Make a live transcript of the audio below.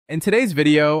In today's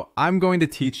video, I'm going to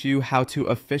teach you how to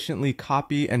efficiently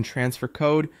copy and transfer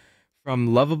code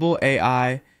from Lovable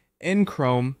AI in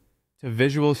Chrome to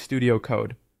Visual Studio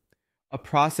Code, a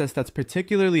process that's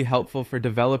particularly helpful for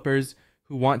developers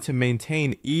who want to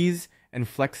maintain ease and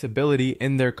flexibility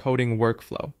in their coding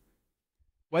workflow.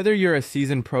 Whether you're a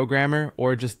seasoned programmer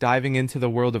or just diving into the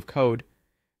world of code,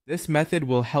 this method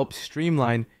will help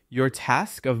streamline your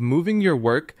task of moving your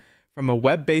work from a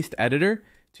web-based editor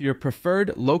to your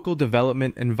preferred local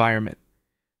development environment.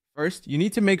 First, you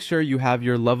need to make sure you have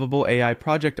your Lovable AI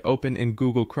project open in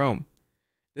Google Chrome.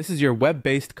 This is your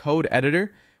web-based code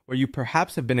editor where you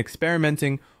perhaps have been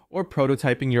experimenting or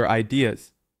prototyping your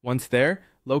ideas. Once there,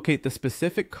 locate the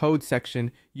specific code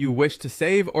section you wish to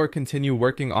save or continue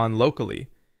working on locally.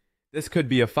 This could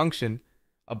be a function,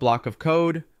 a block of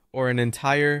code, or an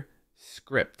entire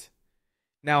script.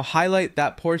 Now highlight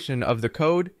that portion of the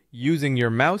code using your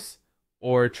mouse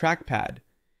or trackpad.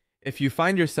 If you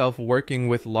find yourself working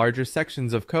with larger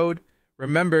sections of code,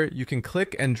 remember you can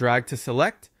click and drag to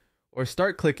select, or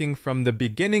start clicking from the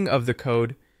beginning of the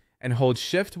code and hold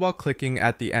Shift while clicking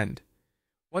at the end.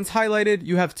 Once highlighted,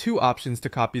 you have two options to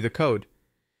copy the code.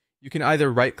 You can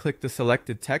either right-click the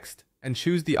selected text and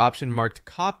choose the option marked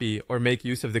Copy, or make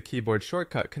use of the keyboard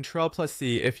shortcut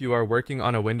Ctrl+C if you are working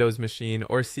on a Windows machine,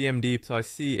 or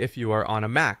CMD+C if you are on a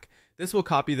Mac. This will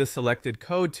copy the selected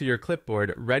code to your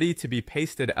clipboard, ready to be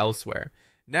pasted elsewhere.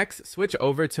 Next, switch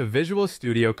over to Visual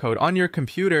Studio Code on your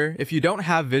computer. If you don't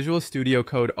have Visual Studio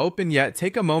Code open yet,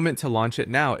 take a moment to launch it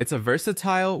now. It's a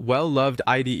versatile, well-loved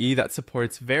IDE that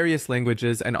supports various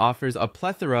languages and offers a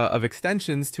plethora of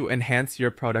extensions to enhance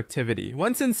your productivity.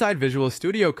 Once inside Visual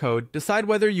Studio Code, decide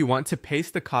whether you want to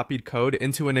paste the copied code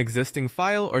into an existing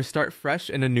file or start fresh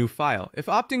in a new file. If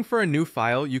opting for a new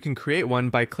file, you can create one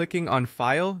by clicking on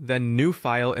File, then New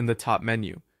File in the top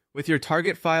menu. With your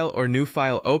target file or new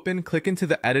file open, click into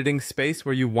the editing space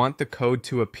where you want the code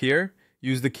to appear.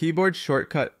 Use the keyboard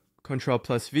shortcut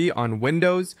Ctrl+V on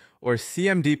Windows or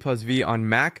CMD+V on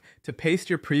Mac to paste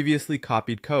your previously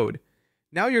copied code.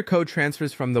 Now your code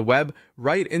transfers from the web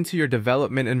right into your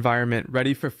development environment,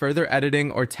 ready for further editing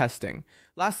or testing.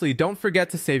 Lastly, don't forget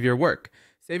to save your work.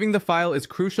 Saving the file is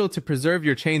crucial to preserve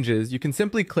your changes. You can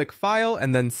simply click File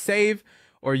and then Save,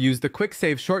 or use the Quick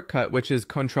Save shortcut, which is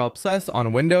Ctrl+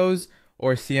 on Windows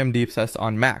or CMD+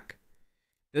 on Mac.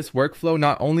 This workflow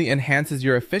not only enhances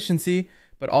your efficiency,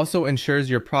 but also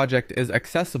ensures your project is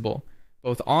accessible,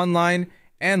 both online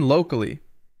and locally.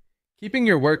 Keeping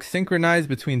your work synchronized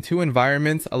between two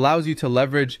environments allows you to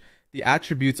leverage the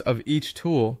attributes of each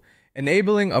tool,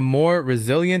 enabling a more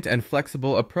resilient and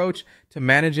flexible approach to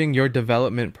managing your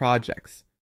development projects.